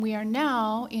We are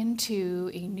now into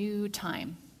a new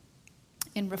time.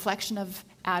 In reflection of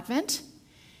Advent,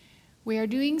 we are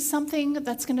doing something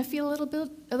that's going to feel a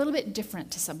little bit different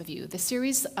to some of you. The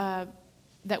series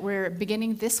that we're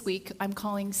beginning this week, I'm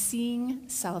calling Seeing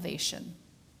Salvation.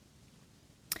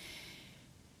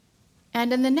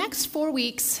 And in the next 4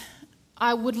 weeks,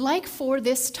 I would like for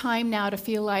this time now to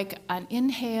feel like an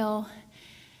inhale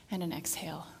and an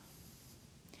exhale.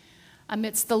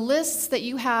 Amidst the lists that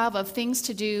you have of things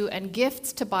to do and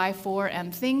gifts to buy for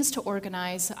and things to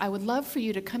organize, I would love for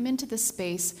you to come into this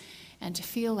space and to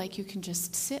feel like you can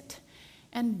just sit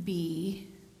and be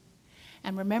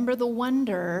and remember the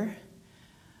wonder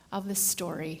of this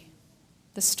story.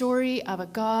 The story of a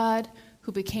God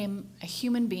who became a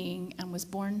human being and was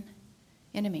born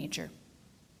in a manger.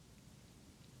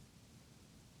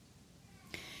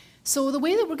 So the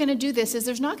way that we're going to do this is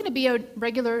there's not going to be a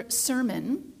regular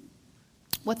sermon.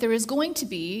 What there is going to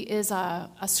be is a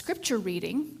scripture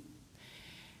reading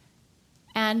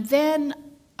and then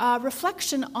a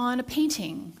reflection on a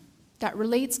painting that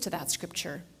relates to that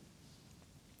scripture.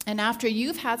 And after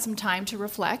you've had some time to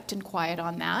reflect and quiet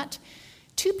on that,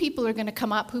 2 people are going to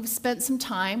come up who've spent some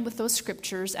time with those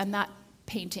scriptures and that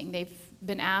painting. They've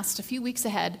been asked a few weeks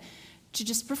ahead to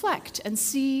just reflect and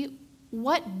see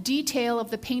what detail of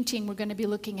the painting we're going to be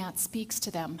looking at speaks to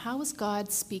them. How is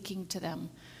God speaking to them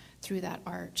through that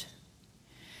art?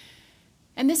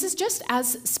 And this is just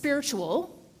as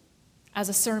spiritual as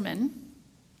a sermon.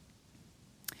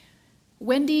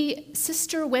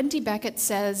 Sister Wendy Beckett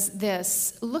says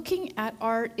this: looking at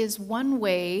art is one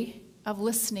way of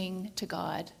listening to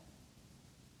God.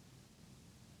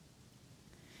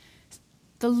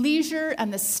 The leisure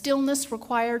and the stillness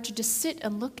required to just sit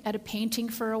and look at a painting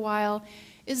for a while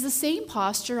is the same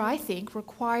posture, I think,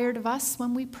 required of us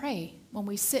when we pray, when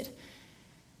we sit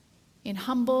in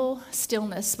humble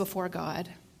stillness before God.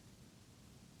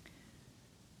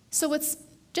 So it's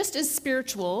just as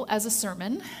spiritual as a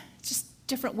sermon, just a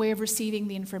different way of receiving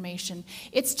the information.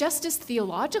 It's just as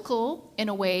theological in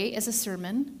a way as a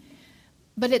sermon,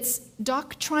 but it's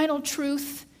doctrinal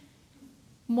truth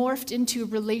morphed into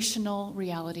relational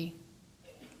reality.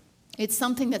 It's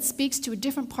something that speaks to a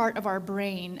different part of our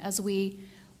brain as we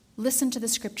listen to the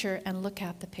scripture and look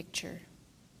at the picture.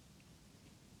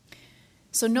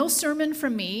 So no sermon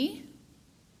from me,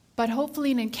 but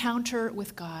hopefully an encounter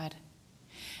with God.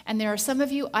 And there are some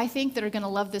of you, I think, that are going to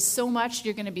love this so much,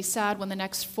 you're going to be sad when the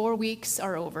next 4 weeks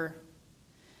are over.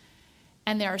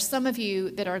 And there are some of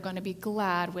you that are going to be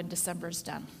glad when December's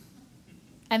done.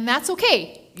 And that's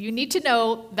okay. You need to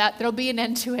know that there'll be an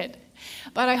end to it.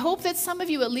 But I hope that some of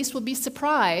you at least will be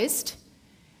surprised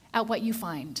at what you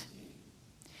find.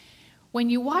 When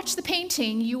you watch the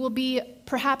painting, you will be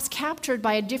perhaps captured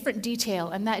by a different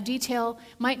detail, and that detail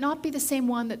might not be the same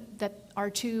one that our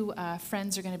 2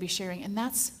 friends are going to be sharing, and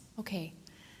that's okay,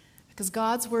 because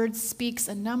God's word speaks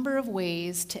a number of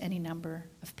ways to any number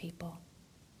of people.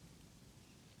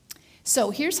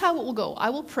 So here's how it will go. I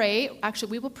will pray,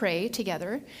 actually we will pray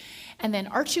together, and then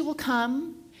Archie will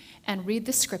come and read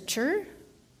the scripture,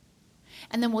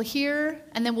 and then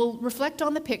we'll reflect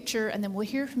on the picture, and then we'll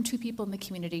hear from 2 people in the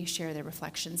community share their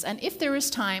reflections. And if there is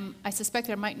time, I suspect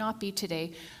there might not be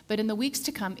today, but in the weeks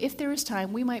to come, if there is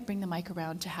time, we might bring the mic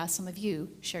around to have some of you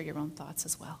share your own thoughts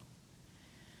as well.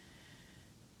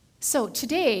 So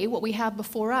today, what we have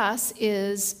before us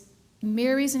is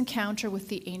Mary's encounter with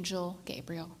the angel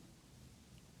Gabriel.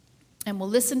 And we'll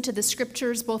listen to the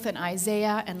scriptures both in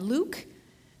Isaiah and Luke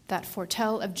that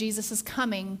foretell of Jesus'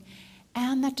 coming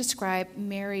and that describe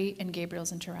Mary and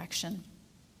Gabriel's interaction.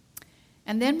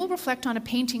 And then we'll reflect on a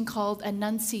painting called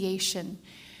Annunciation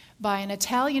by an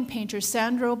Italian painter,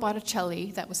 Sandro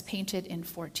Botticelli, that was painted in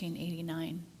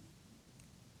 1489.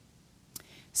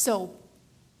 So,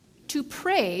 to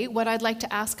pray, what I'd like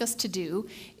to ask us to do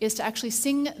is to actually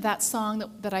sing that song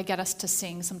that I get us to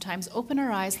sing sometimes. Open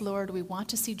our eyes, Lord, we want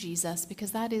to see Jesus,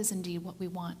 because that is indeed what we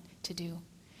want to do.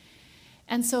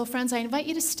 And so, friends, I invite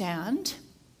you to stand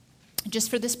just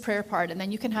for this prayer part, and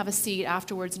then you can have a seat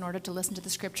afterwards in order to listen to the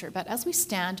scripture. But as we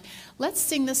stand, let's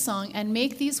sing this song and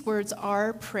make these words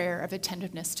our prayer of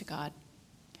attentiveness to God.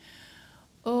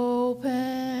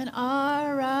 Open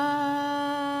our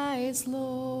eyes,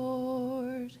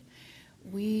 Lord.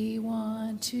 We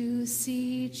want to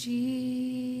see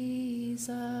Jesus,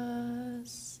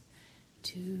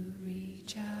 to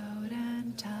reach out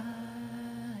and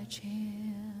touch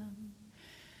him,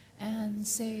 and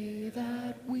say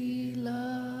that we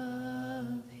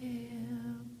love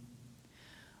him.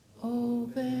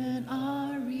 Open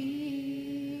our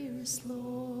ears,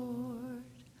 Lord,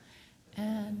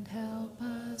 and help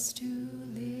us to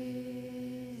listen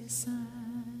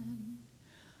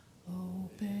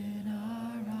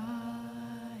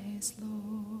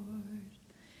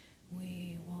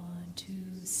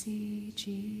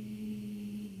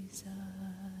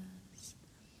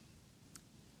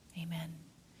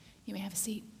You may have a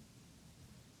seat.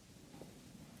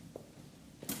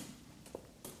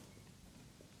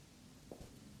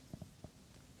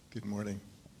 Good morning.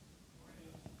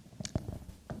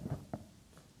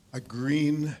 A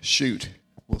green shoot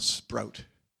will sprout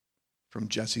from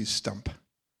Jesse's stump,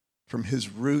 from his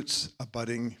roots a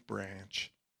budding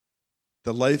branch.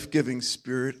 The life-giving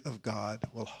Spirit of God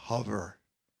will hover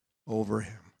over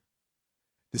him.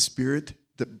 The Spirit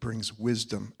that brings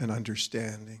wisdom and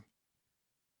understanding.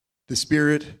 The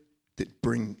Spirit that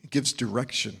gives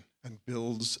direction and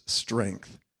builds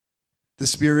strength. The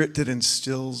Spirit that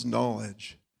instills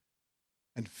knowledge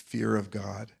and fear of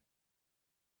God.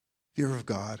 Fear of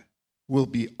God will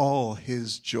be all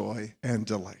his joy and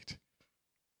delight.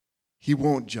 He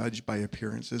won't judge by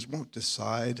appearances, won't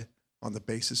decide on the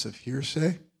basis of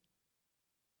hearsay.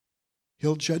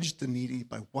 He'll judge the needy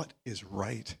by what is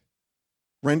right,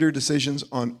 render decisions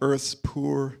on earth's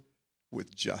poor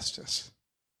with justice.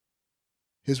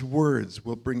 His words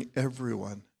will bring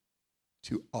everyone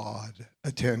to awed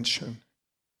attention.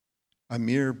 A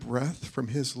mere breath from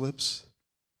his lips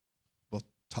will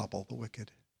topple the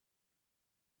wicked.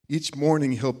 Each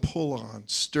morning he'll pull on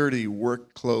sturdy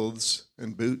work clothes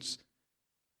and boots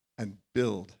and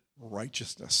build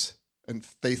righteousness and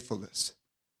faithfulness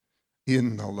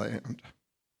in the land.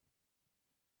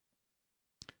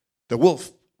 The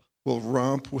wolf will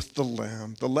romp with the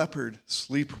lamb, the leopard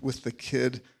sleep with the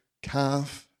kid,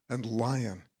 calf and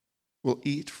lion will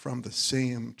eat from the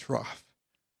same trough.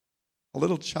 A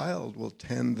little child will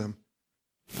tend them.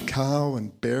 Cow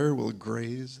and bear will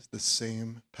graze the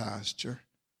same pasture.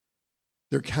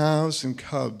 Their calves and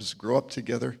cubs grow up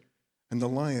together, and the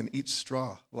lion eats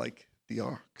straw like the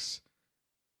ox.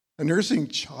 A nursing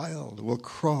child will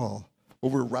crawl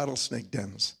over rattlesnake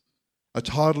dens. A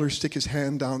toddler stick his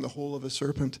hand down the hole of a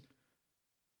serpent.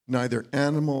 Neither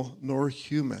animal nor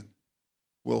human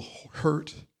will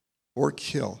hurt or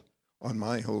kill on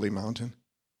my holy mountain.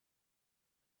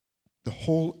 The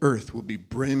whole earth will be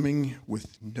brimming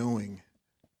with knowing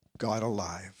God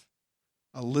alive,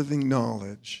 a living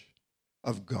knowledge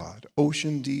of God,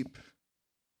 ocean deep,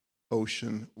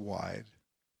 ocean wide.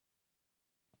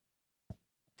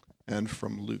 And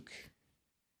from Luke.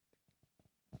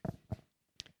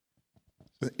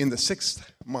 In the 6th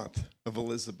month of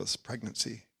Elizabeth's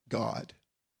pregnancy, God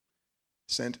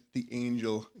sent the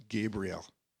angel Gabriel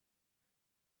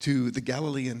to the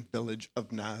Galilean village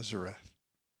of Nazareth,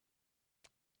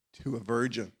 to a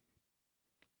virgin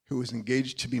who was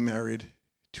engaged to be married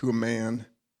to a man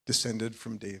descended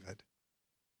from David.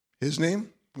 His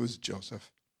name was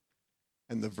Joseph,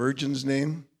 and the virgin's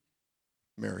name,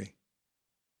 Mary.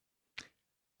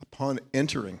 Upon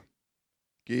entering,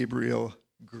 Gabriel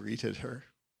greeted her.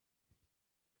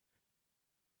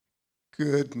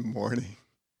 Good morning.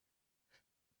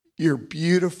 You're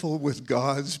beautiful with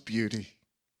God's beauty,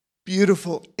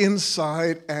 beautiful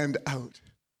inside and out.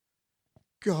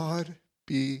 God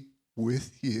be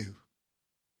with you.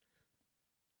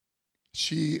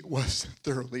 She was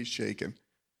thoroughly shaken,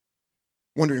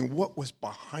 wondering what was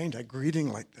behind a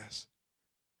greeting like this.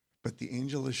 But the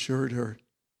angel assured her,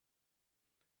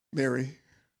 Mary,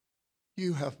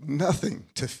 you have nothing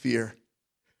to fear.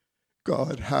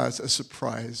 God has a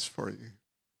surprise for you.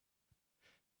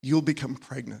 You'll become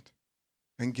pregnant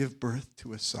and give birth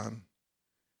to a son,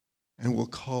 and we'll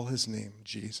call his name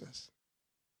Jesus.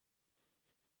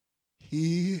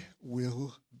 He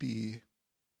will be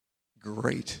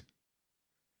great,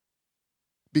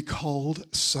 be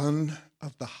called Son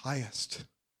of the Highest.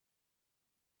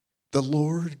 The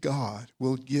Lord God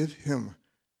will give him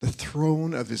the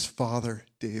throne of his father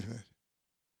David.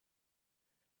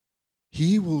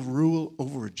 He will rule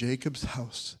over Jacob's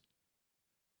house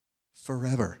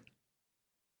forever.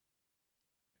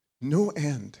 No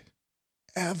end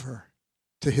ever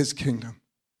to his kingdom.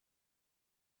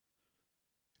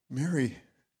 Mary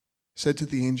said to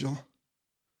the angel,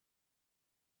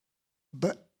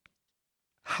 but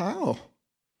how?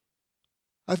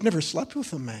 I've never slept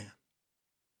with a man.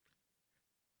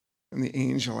 And the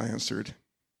angel answered,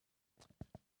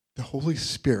 the Holy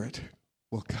Spirit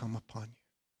will come upon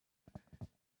you.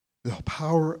 The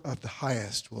power of the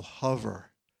highest will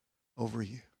hover over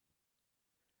you.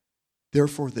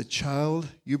 Therefore, the child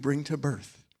you bring to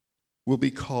birth will be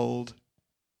called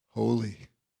Holy,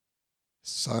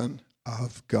 Son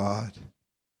of God.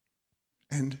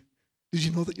 And did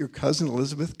you know that your cousin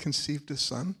Elizabeth conceived a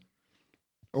son?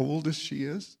 Old as she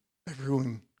is,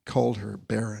 everyone called her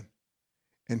barren.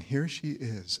 And here she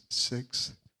is,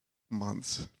 6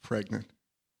 months pregnant.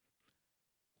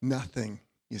 Nothing,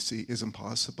 you see, is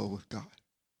impossible with God.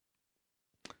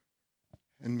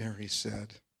 And Mary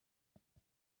said,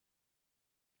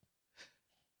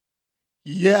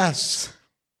 Yes,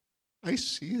 I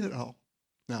see it all.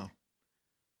 Now,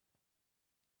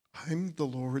 I'm the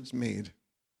Lord's maid,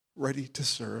 ready to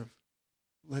serve.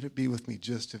 Let it be with me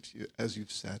just as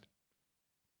you've said.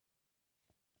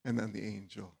 And then the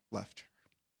angel left her.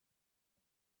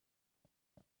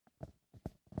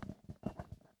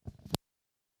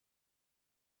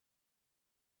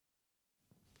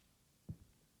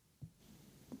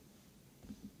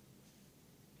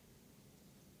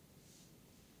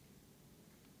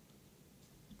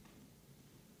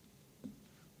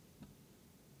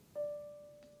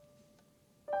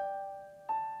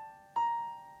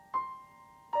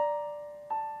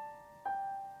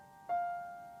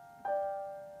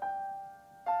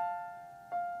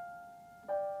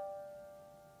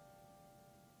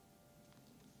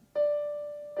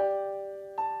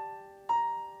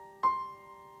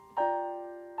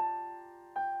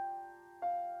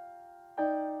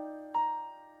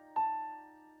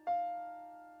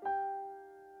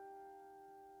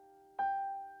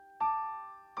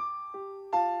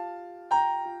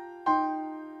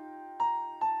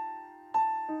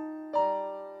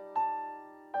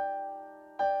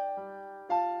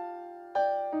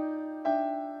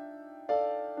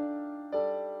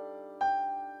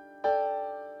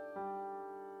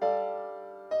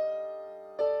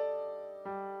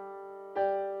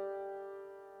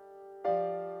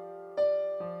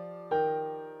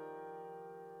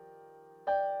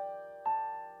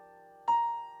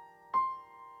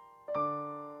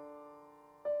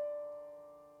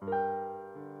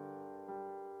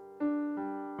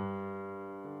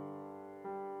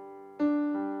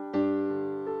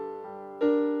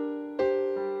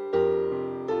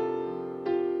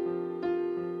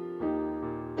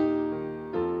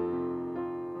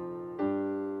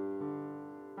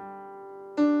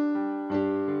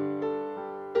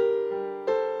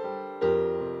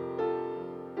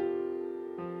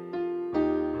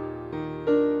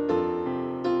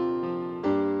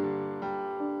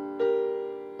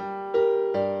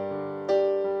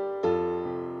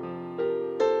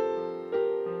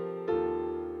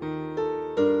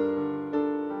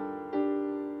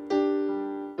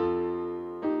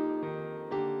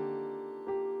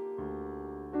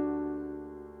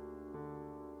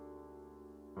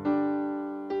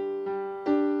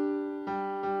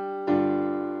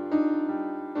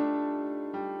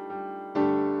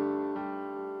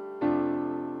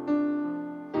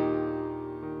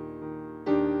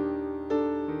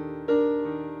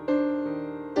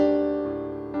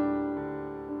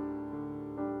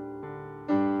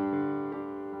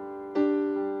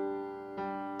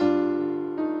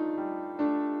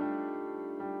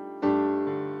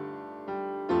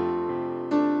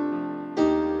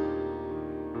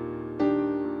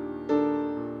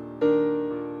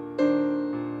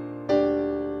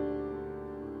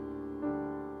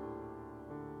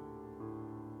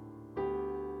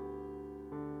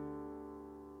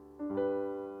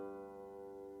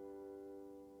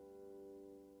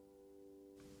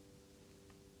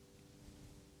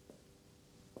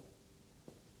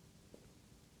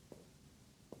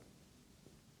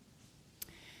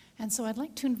 And so I'd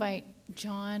like to invite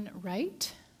John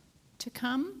Wright to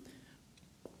come.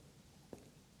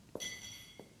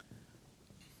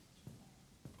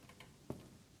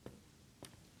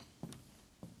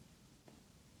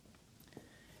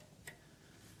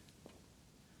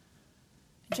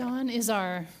 John is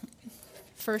our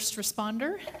first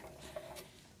responder.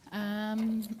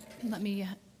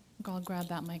 I'll grab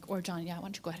that mic. Or John, why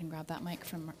don't you go ahead and grab that mic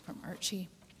from Archie.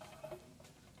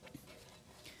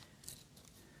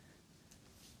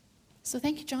 So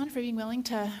thank you, John, for being willing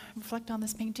to reflect on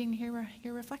this painting and hear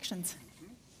your reflections.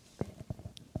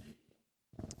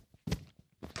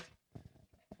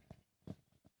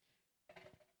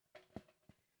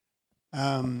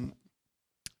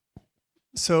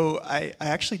 So I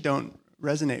actually don't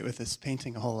resonate with this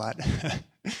painting a whole lot,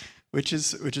 which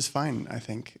is fine, I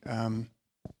think.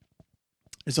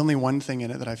 There's only one thing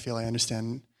in it that I feel I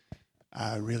understand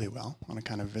really well on a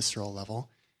kind of visceral level,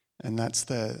 and that's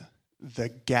the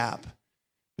gap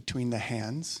between the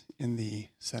hands in the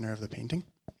center of the painting.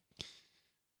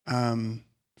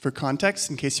 For context,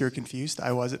 in case you were confused,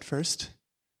 I was at first.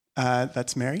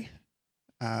 That's Mary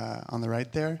on the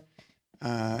right there.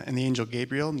 And the angel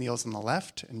Gabriel kneels on the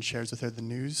left and shares with her the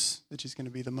news that she's going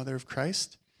to be the mother of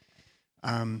Christ.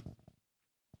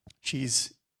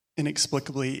 She's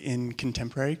inexplicably in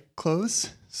contemporary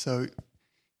clothes. So,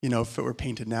 if it were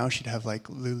painted now, she'd have like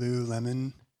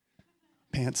Lululemon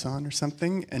pants on or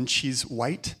something. And she's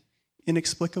white,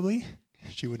 inexplicably.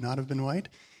 She would not have been white.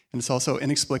 And it's also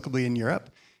inexplicably in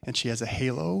Europe. And she has a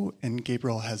halo, and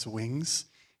Gabriel has wings.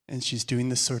 and she's doing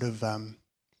this sort of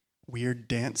weird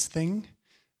dance thing,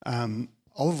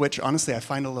 all of which, honestly, I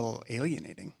find a little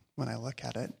alienating when I look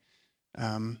at it.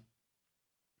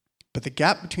 But the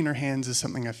gap between her hands is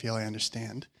something I feel I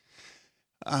understand,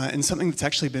 and something that's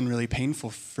actually been really painful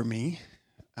for me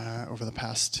over the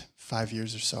past 5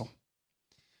 years or so.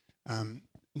 And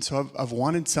so I've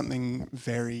wanted something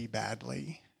very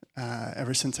badly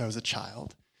ever since I was a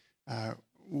child,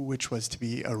 which was to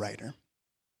be a writer.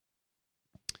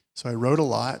 So I wrote a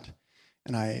lot,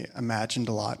 and I imagined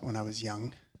a lot when I was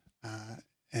young.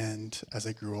 And as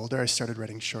I grew older, I started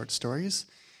writing short stories.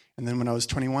 And then when I was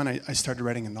 21, I started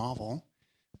writing a novel,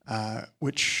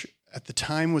 which at the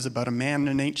time was about a man in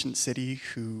an ancient city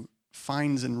who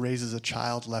finds and raises a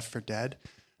child left for dead.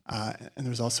 And there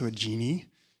was also a genie,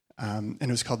 and it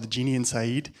was called The Genie and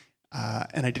Said.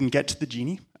 And I didn't get to the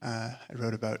genie. I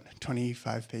wrote about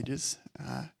 25 pages.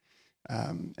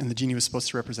 And the genie was supposed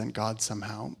to represent God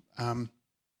somehow.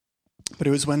 But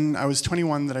it was when I was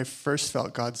 21 that I first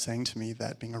felt God saying to me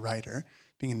that being a writer,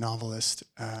 being a novelist,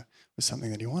 was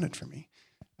something that he wanted for me.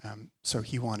 So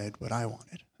he wanted what I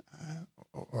wanted,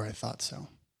 or I thought so.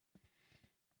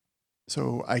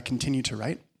 So I continued to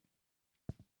write.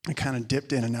 I kind of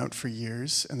dipped in and out for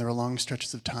years, and there were long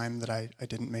stretches of time that I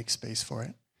didn't make space for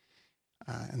it.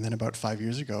 And then about 5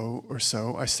 years ago or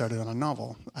so, I started on a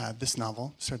novel. This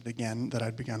novel started again that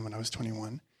I'd begun when I was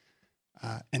 21.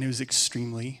 And it was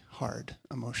extremely hard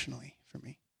emotionally for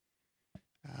me.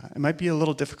 It might be a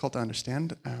little difficult to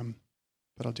understand,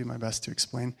 but I'll do my best to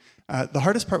explain. The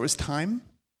hardest part was time.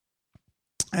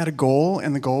 I had a goal,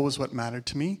 and the goal was what mattered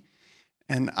to me.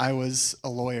 And I was a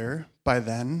lawyer by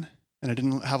then, and I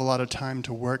didn't have a lot of time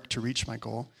to work to reach my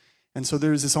goal. And so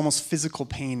there was this almost physical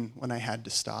pain when I had to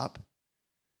stop.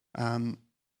 And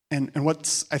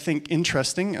what's, I think,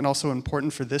 interesting and also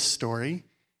important for this story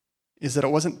is that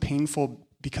it wasn't painful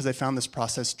because I found this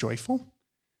process joyful.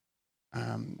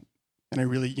 And I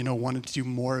really, wanted to do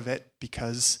more of it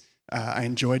because I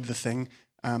enjoyed the thing.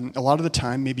 A lot of the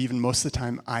time, maybe even most of the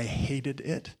time, I hated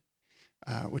it,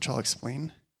 which I'll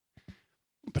explain.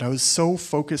 But I was so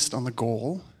focused on the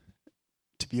goal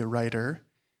to be a writer,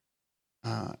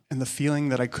 and the feeling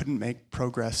that I couldn't make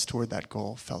progress toward that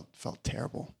goal felt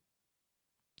terrible.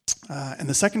 And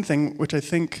the second thing, which I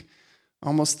think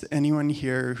almost anyone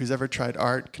here who's ever tried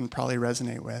art can probably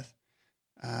resonate with,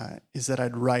 is that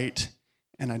I'd write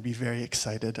and I'd be very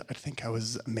excited. I'd think I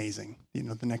was amazing.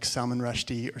 The next Salman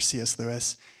Rushdie or C.S.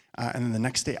 Lewis. And then the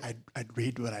next day I'd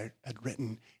read what I had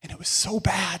written, and it was so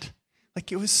bad.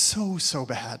 Like, it was so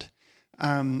bad.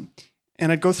 And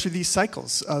I'd go through these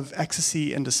cycles of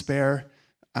ecstasy and despair,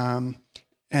 and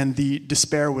the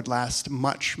despair would last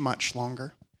much, much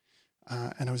longer.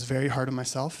 And I was very hard on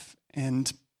myself.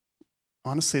 And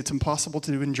honestly, it's impossible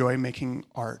to enjoy making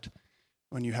art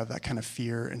when you have that kind of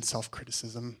fear and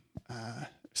self-criticism,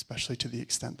 especially to the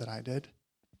extent that I did.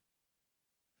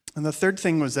 And the third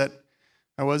thing was that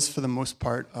I was, for the most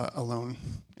part, alone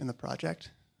in the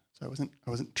project. So I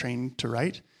wasn't trained to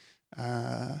write.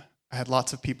 I had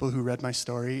lots of people who read my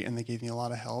story, and they gave me a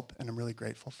lot of help, and I'm really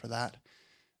grateful for that.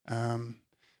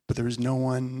 But there was no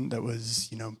one that was,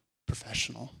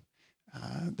 professional.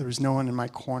 There was no one in my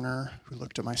corner who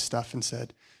looked at my stuff and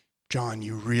said, "John,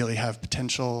 you really have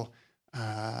potential.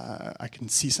 I can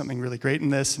see something really great in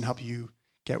this and help you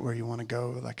get where you want to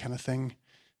go," that kind of thing.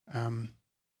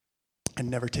 I'd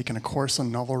never taken a course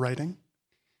on novel writing.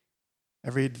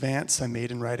 Every advance I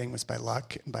made in writing was by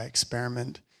luck and by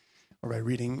experiment, or by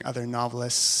reading other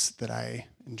novelists that I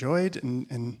enjoyed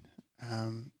and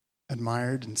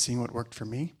admired and seeing what worked for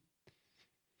me.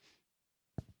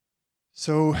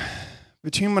 So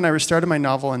between when I restarted my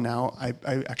novel and now,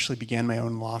 I actually began my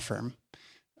own law firm.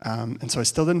 And so I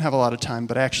still didn't have a lot of time,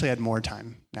 but I actually had more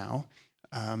time now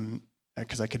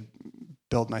because I could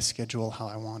build my schedule how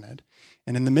I wanted.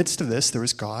 And in the midst of this, there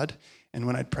was God. And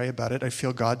when I'd pray about it, I'd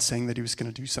feel God saying that he was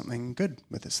going to do something good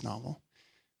with this novel.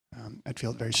 I'd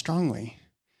feel it very strongly,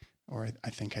 or I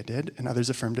think I did, and others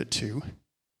affirmed it too.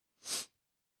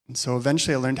 And so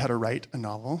eventually I learned how to write a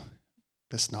novel,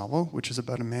 this novel, which is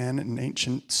about a man in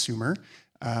ancient Sumer,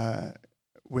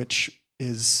 which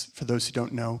is, for those who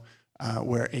don't know,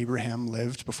 where Abraham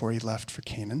lived before he left for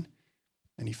Canaan.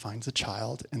 And he finds a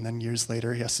child, and then years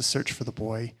later he has to search for the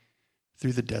boy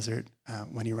through the desert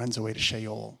when he runs away to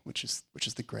Sheol, which is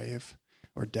the grave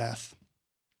or death.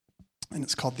 And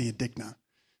it's called the Adigna,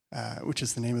 which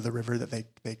is the name of the river that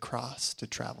they cross to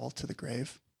travel to the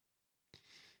grave.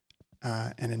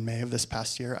 And in May of this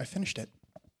past year, I finished it.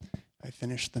 I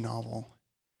finished the novel,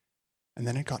 and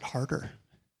then it got harder.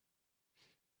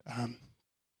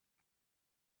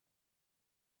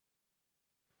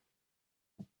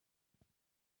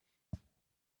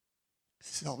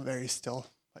 still very still,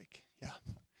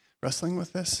 wrestling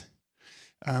with this.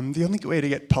 The only way to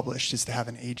get published is to have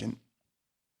an agent.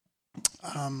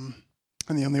 And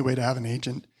the only way to have an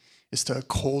agent is to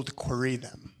cold query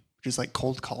them, which is like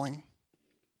cold calling,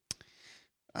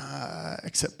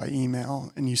 except by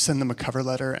email. And you send them a cover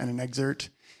letter and an excerpt,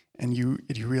 and you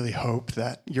really hope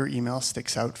that your email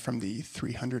sticks out from the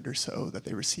 300 or so that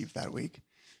they received that week.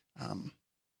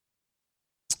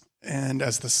 And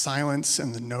as the silence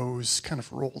and the no's kind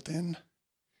of rolled in,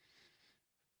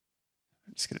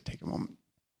 I'm just going to take a moment.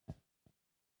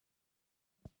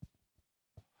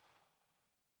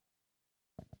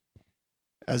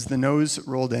 As the no's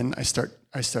rolled in, I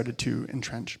started to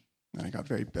entrench, and I got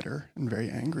very bitter and very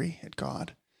angry at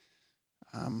God.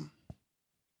 And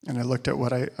I looked at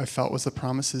what I felt was the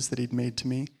promises that he'd made to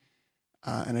me,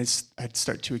 and I'd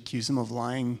start to accuse him of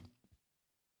lying.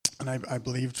 And I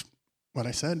believed what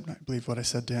I said. I believed what I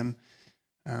said to him.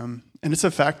 And it's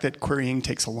a fact that querying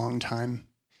takes a long time.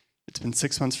 It's been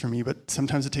 6 months for me, but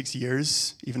sometimes it takes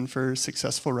years, even for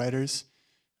successful writers.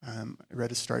 I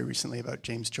read a story recently about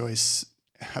James Joyce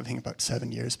having about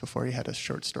 7 years before he had a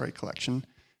short story collection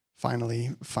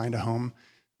finally find a home.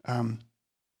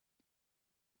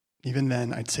 Even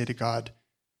then, I'd say to God,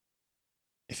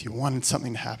 if you wanted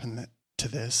something to happen to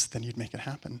this, then you'd make it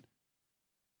happen.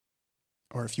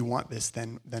 Or if you want this,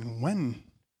 then when,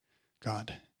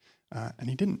 God? And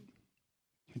he didn't.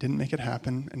 He didn't make it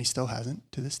happen, and he still hasn't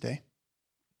to this day.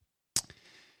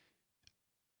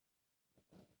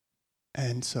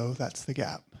 And so that's the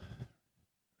gap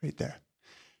right there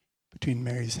between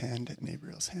Mary's hand and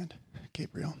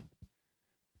Gabriel.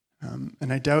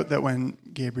 And I doubt that when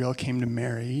Gabriel came to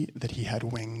Mary that he had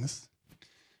wings.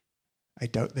 I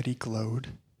doubt that he glowed.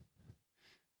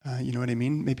 You know what I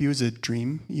mean? Maybe it was a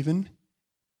dream even.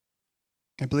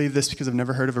 I believe this because I've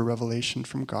never heard of a revelation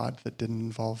from God that didn't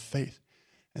involve faith.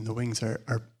 And the wings are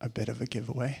a bit of a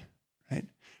giveaway, right?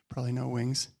 Probably no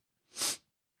wings.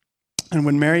 And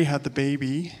when Mary had the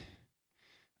baby,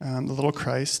 the little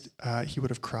Christ, he would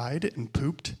have cried and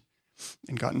pooped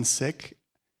and gotten sick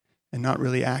and not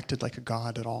really acted like a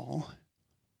god at all.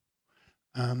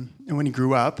 And when he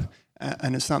grew up,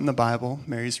 and it's not in the Bible,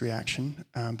 Mary's reaction,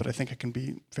 but I think I can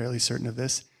be fairly certain of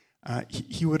this,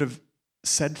 he would have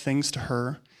said things to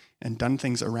her and done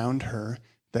things around her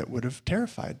that would have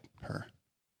terrified her.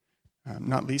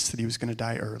 Not least that he was going to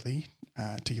die early,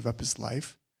 to give up his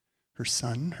life, her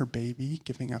son, her baby,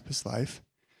 giving up his life,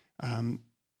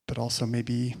 but also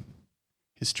maybe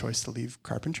his choice to leave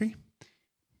carpentry,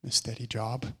 a steady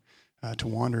job, to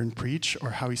wander and preach,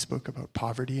 or how he spoke about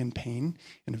poverty and pain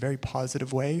in a very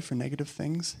positive way for negative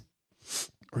things,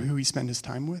 or who he spent his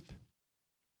time with.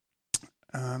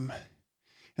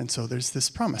 And so there's this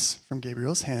promise from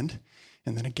Gabriel's hand,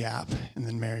 and then a gap, and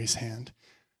then Mary's hand,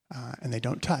 and they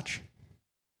don't touch.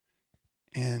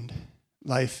 And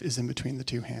life is in between the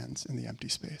two hands in the empty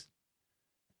space.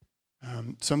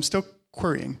 So I'm still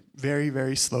querying very,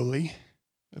 very slowly,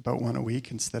 about one a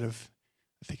week instead of,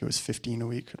 I think it was 15 a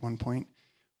week at one point,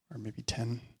 or maybe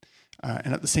 10.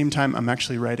 And at the same time, I'm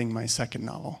actually writing my second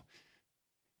novel.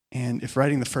 And if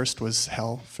writing the first was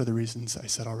hell for the reasons I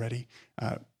said already,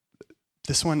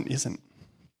 this one isn't.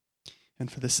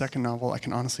 And for the second novel, I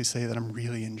can honestly say that I'm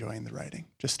really enjoying the writing,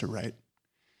 just to write.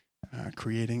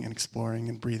 Creating and exploring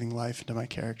and breathing life into my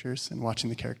characters and watching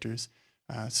the characters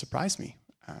surprise me,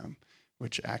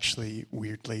 which actually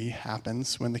weirdly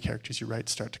happens when the characters you write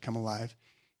start to come alive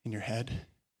in your head.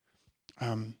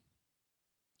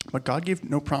 But God gave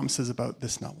no promises about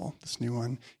this novel, this new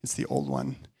one. It's the old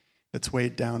one that's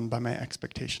weighed down by my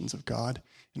expectations of God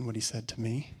and what he said to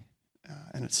me,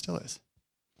 and it still is.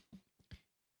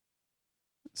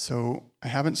 So I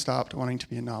haven't stopped wanting to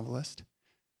be a novelist,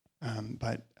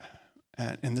 but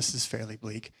and this is fairly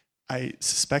bleak, I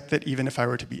suspect that even if I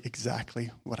were to be exactly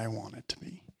what I want it to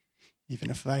be, even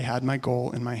if I had my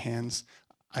goal in my hands,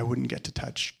 I wouldn't get to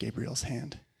touch Gabriel's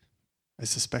hand. I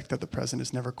suspect that the present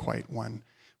is never quite one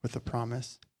with the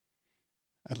promise,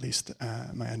 at least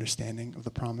my understanding of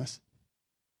the promise.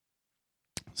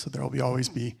 So there will always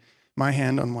be my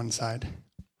hand on one side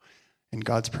and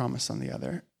God's promise on the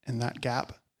other, and that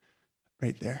gap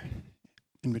right there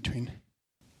in between.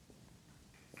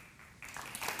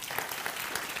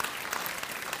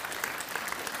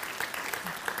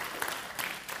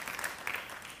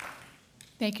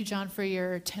 Thank you, John, for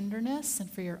your tenderness and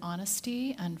for your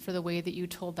honesty and for the way that you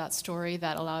told that story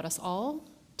that allowed us all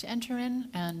to enter in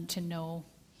and to know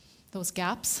those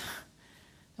gaps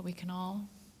that we can all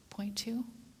point to.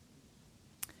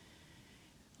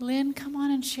 Lynn, come on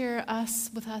and share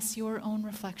with us your own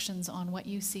reflections on what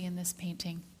you see in this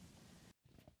painting.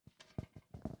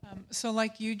 So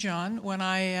like you, John, when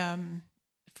I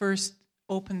first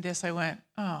opened this, I went,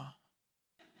 oh.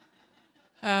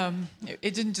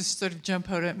 It didn't just sort of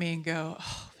jump out at me and go,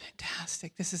 oh,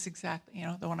 fantastic. This is exactly,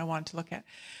 the one I wanted to look at.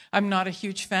 I'm not a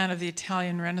huge fan of the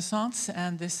Italian Renaissance,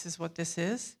 and this is what this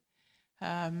is.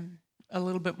 A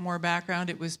little bit more background.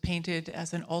 It was painted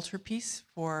as an altarpiece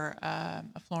for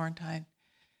a Florentine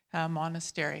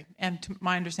monastery. And to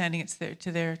my understanding, it's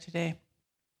there today.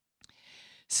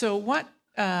 So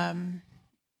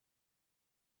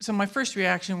so my first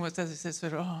reaction was, as I said,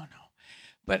 sort of, oh no.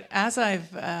 But as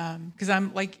I've, because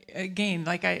I'm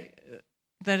that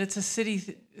it's a city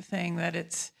thing, that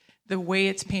it's the way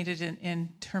it's painted in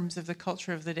terms of the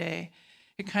culture of the day,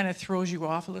 it kind of throws you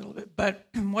off a little bit. But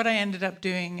what I ended up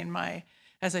doing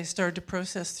as I started to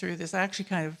process through this, I actually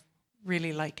kind of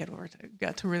really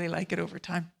got to really like it over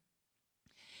time.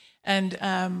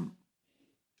 And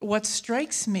what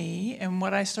strikes me and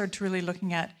what I started to really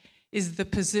looking at is the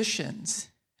positions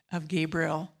of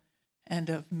Gabriel and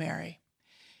of Mary.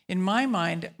 In my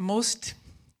mind, most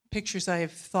pictures I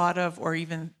have thought of or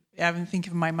even haven't think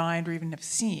of in my mind or even have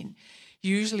seen,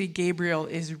 usually Gabriel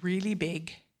is really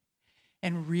big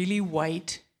and really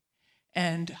white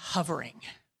and hovering,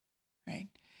 right?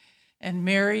 And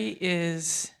Mary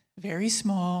is very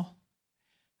small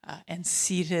and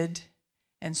seated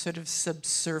and sort of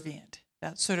subservient.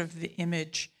 That's sort of the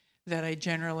image that I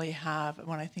generally have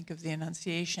when I think of the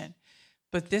Annunciation.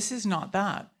 But this is not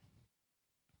that.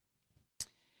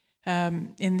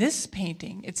 In this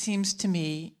painting, it seems to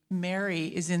me Mary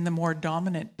is in the more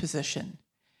dominant position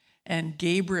and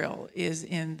Gabriel is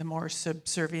in the more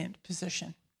subservient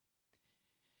position.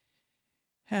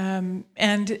 And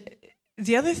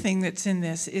the other thing that's in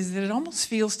this is that it almost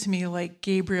feels to me like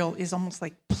Gabriel is almost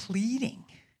like pleading,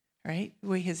 right? The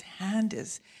way his hand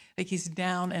is, like he's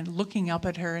down and looking up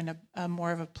at her in a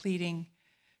more of a pleading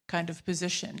kind of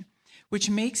position, which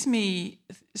makes me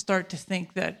start to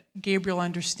think that Gabriel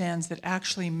understands that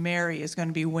actually Mary is going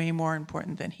to be way more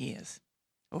important than he is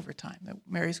over time, that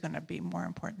Mary's going to be more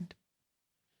important.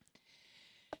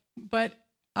 But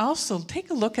also take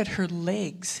a look at her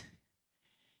legs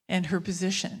and her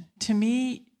position. To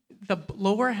me, the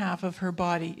lower half of her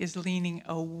body is leaning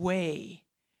away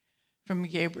from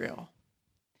Gabriel,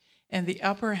 and the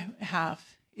upper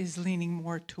half is leaning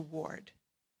more toward.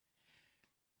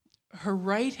 Her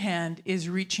right hand is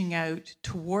reaching out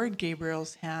toward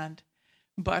Gabriel's hand,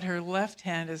 but her left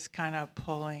hand is kind of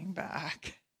pulling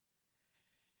back.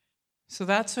 So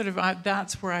that's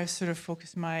where I sort of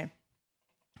focus my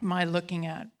looking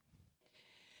at.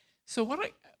 So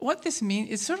what this means,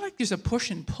 it's sort of like there's a push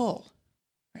and pull,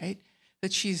 right?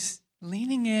 That she's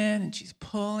leaning in and she's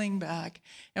pulling back.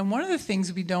 And one of the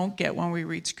things we don't get when we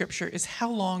read Scripture is how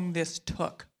long this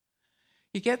took.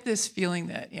 You get this feeling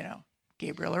that,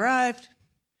 Gabriel arrived,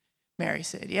 Mary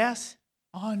said yes,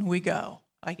 on we go.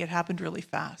 Like it happened really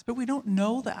fast, but we don't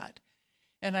know that.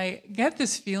 And I get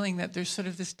this feeling that there's sort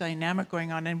of this dynamic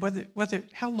going on, and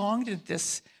how long did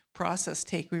this process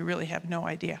take? We really have no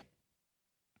idea.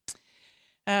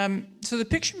 So the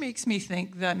picture makes me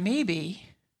think that maybe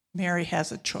Mary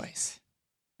has a choice,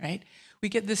 right? We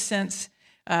get this sense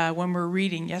when we're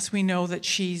reading. Yes, we know that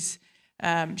she says,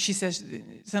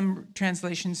 some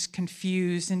translations,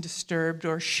 confused and disturbed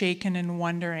or shaken and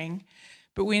wondering,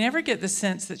 but we never get the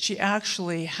sense that she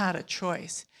actually had a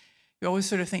choice. You always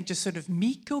sort of think just sort of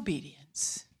meek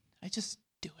obedience. I just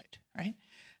do it, right?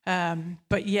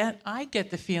 But yet I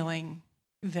get the feeling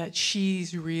that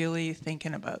she's really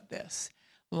thinking about this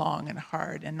long and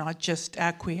hard and not just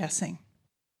acquiescing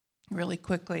really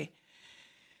quickly.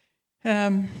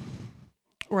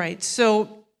 Right,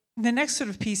 so the next sort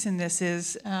of piece in this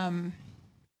is, one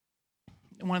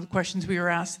of the questions we were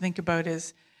asked to think about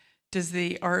is, does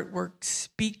the artwork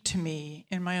speak to me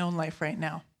in my own life right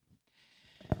now?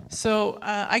 So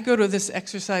I go to this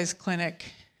exercise clinic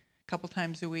a couple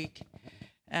times a week,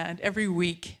 and every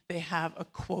week they have a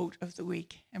quote of the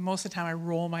week. And most of the time I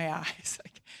roll my eyes,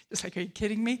 are you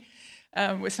kidding me?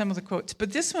 With some of the quotes.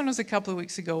 But this one was a couple of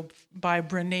weeks ago by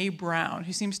Brené Brown,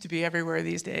 who seems to be everywhere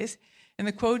these days. And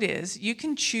the quote is, you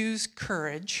can choose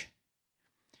courage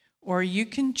or you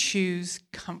can choose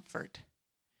comfort,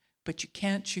 but you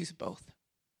can't choose both.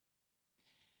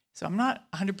 So I'm not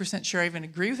 100% sure I even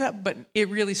agree with that, but it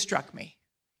really struck me.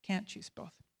 Can't choose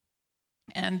both.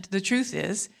 And the truth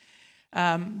is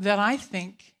that I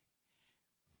think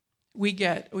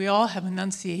we all have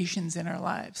annunciations in our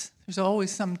lives. There's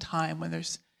always some time when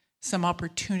there's some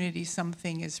opportunity,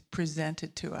 something is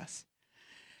presented to us.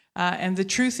 And the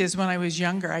truth is, when I was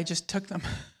younger, I just took them.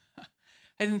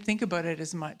 I didn't think about it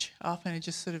as much. Often I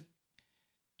just sort of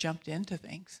jumped into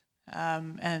things. Now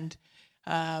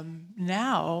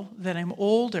that I'm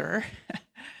older,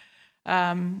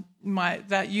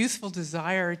 that youthful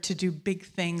desire to do big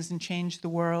things and change the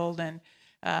world and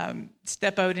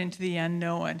step out into the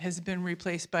unknown has been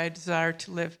replaced by a desire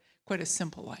to live quite a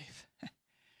simple life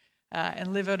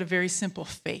and live out a very simple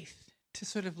faith, to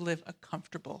sort of live a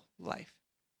comfortable life.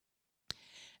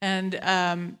 And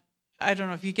I don't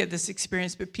know if you get this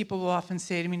experience, but people will often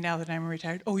say to me now that I'm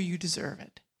retired, "Oh, you deserve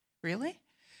it." Really?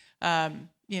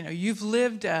 You've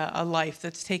lived a life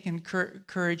that's taken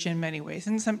courage in many ways,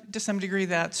 and to some degree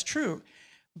that's true.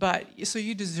 But so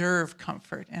you deserve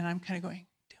comfort, and I'm kind of going,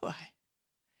 "Do I?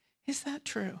 Is that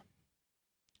true?"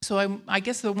 So I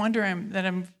guess the wonder that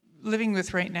I'm living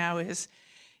with right now is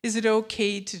it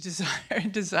okay to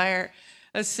desire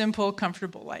a simple,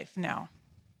 comfortable life now,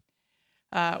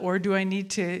 or do I need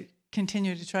to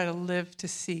continue to try to live to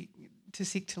seek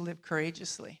to live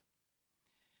courageously?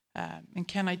 And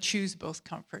can I choose both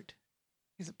comfort?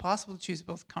 Is it possible to choose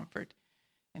both comfort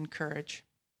and courage?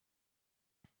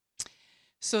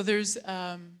 So there's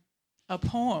a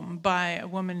poem by a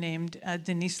woman named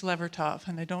Denise Levertov,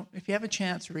 and if you have a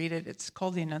chance, read it. It's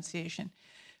called The Annunciation.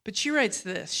 But she writes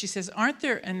this. She says, "Aren't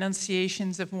there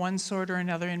annunciations of one sort or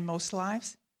another in most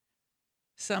lives?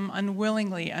 Some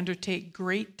unwillingly undertake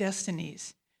great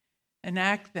destinies,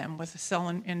 enact them with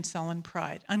sullen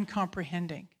pride,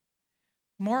 uncomprehending.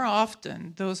 More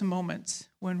often, those moments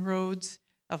when roads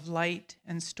of light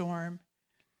and storm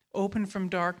open from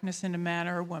darkness in a man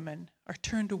or a woman are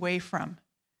turned away from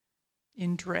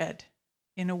in dread,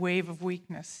 in a wave of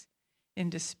weakness,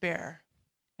 in despair,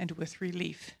 and with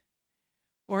relief.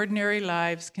 Ordinary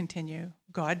lives continue.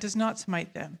 God does not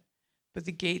smite them, but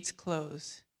the gates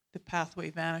close, the pathway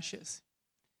vanishes."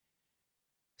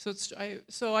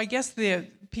 So I guess the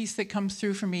piece that comes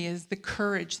through for me is the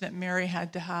courage that Mary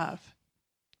had to have.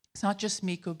 It's not just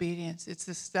meek obedience. It's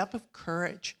the step of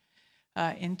courage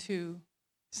into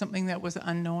something that was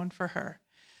unknown for her.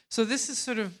 So this has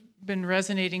sort of been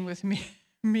resonating with me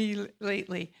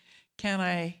lately. Can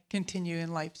I continue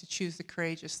in life to choose the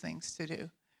courageous things to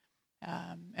do?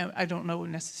 And I don't know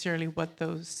necessarily what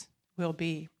those will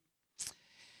be.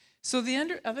 So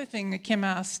the other thing that Kim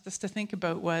asked us to think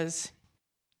about was,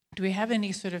 do we have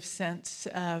any sort of sense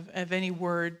of any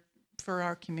word for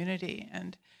our community?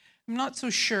 And I'm not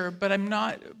so sure, but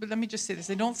let me just say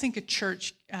this. I don't think a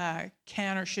church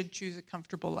can or should choose a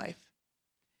comfortable life.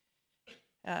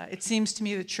 It seems to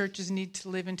me that churches need to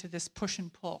live into this push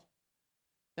and pull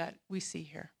that we see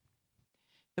here.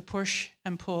 The push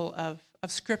and pull of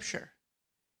Scripture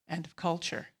and of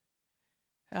culture.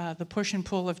 The push and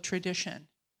pull of tradition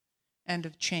and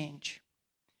of change.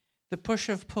 The push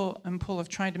and pull of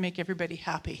trying to make everybody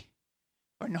happy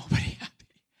or nobody happy.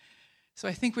 So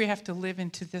I think we have to live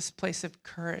into this place of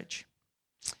courage.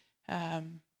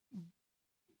 I'm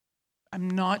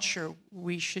not sure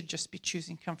we should just be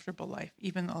choosing comfortable life,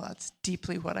 even though that's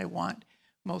deeply what I want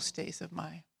most days of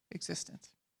my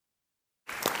existence.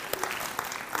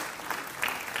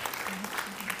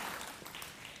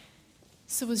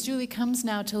 So as Julie comes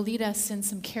now to lead us in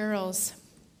some carols,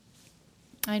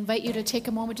 I invite you to take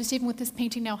a moment, just even with this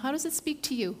painting now, how does it speak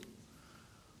to you?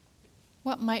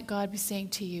 What might God be saying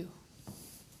to you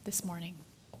this morning?